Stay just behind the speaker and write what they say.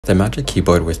The Magic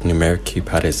Keyboard with Numeric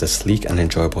Keypad is a sleek and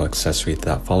enjoyable accessory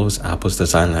that follows Apple's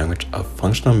design language of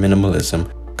functional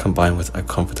minimalism combined with a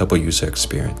comfortable user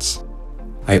experience.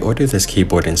 I ordered this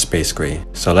keyboard in space gray,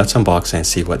 so let's unbox it and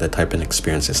see what the typing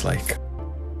experience is like.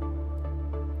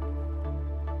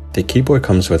 The keyboard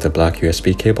comes with a black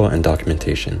USB cable and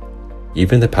documentation.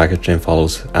 Even the packaging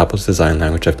follows Apple's design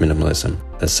language of minimalism,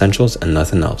 essentials and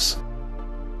nothing else.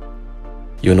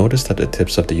 You'll notice that the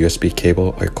tips of the USB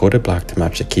cable are coated black to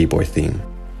match the keyboard theme,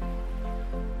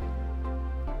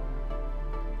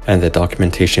 and the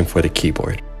documentation for the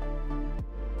keyboard.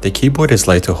 The keyboard is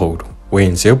light to hold,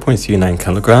 weighing 0.39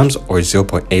 kilograms or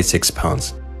 0.86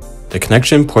 pounds. The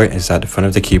connection port is at the front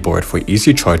of the keyboard for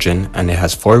easy charging, and it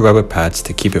has 4 rubber pads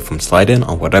to keep it from sliding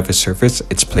on whatever surface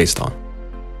it's placed on.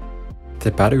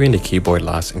 The battery in the keyboard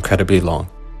lasts incredibly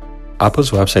long. Apple's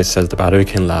website says the battery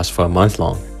can last for a month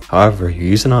long. However,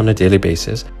 using it on a daily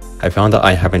basis, I found that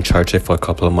I haven't charged it for a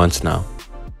couple of months now.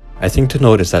 I think to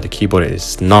note is that the keyboard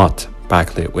is not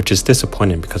backlit, which is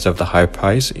disappointing because of the high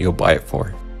price you'll buy it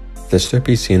for. The strip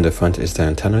you see in the front is the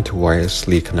antenna to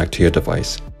wirelessly connect to your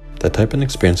device. The typing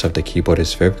experience of the keyboard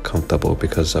is very comfortable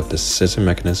because of the scissor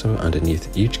mechanism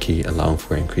underneath each key, allowing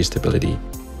for increased stability.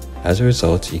 As a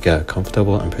result, you get a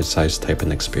comfortable and precise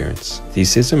typing experience.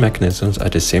 These scissor mechanisms are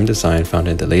the same design found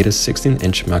in the latest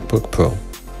 16-inch MacBook Pro.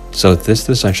 So this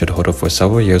design should hold up for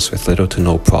several years with little to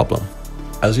no problem.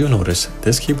 As you'll notice,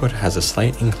 this keyboard has a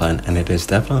slight incline and it is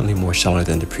definitely more shallow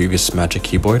than the previous Magic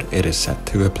Keyboard it is set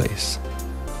to replace.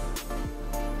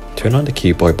 Turn on the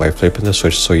keyboard by flipping the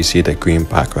switch so you see the green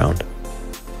background.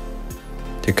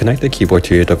 To connect the keyboard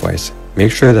to your device,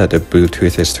 make sure that the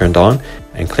Bluetooth is turned on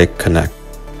and click Connect.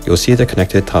 You'll see the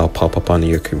connected tile pop up on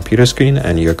your computer screen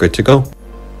and you're good to go.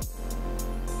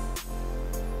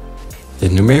 The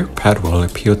numeric pad will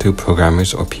appeal to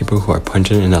programmers or people who are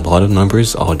punching in a lot of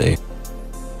numbers all day.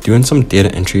 Doing some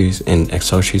data entries in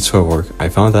Excel sheets for work, I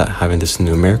found that having this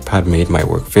numeric pad made my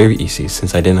work very easy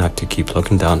since I didn't have to keep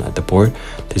looking down at the board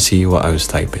to see what I was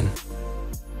typing.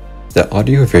 The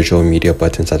audio visual media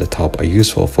buttons at the top are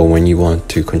useful for when you want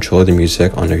to control the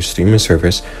music on a streaming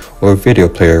service or a video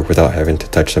player without having to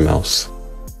touch the mouse.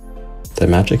 The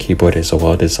Magic Keyboard is a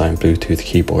well-designed Bluetooth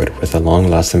keyboard with a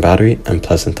long-lasting battery and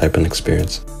pleasant typing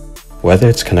experience. Whether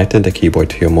it's connecting the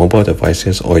keyboard to your mobile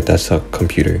devices or desktop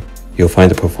computer, you'll find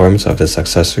the performance of this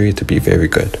accessory to be very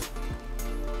good.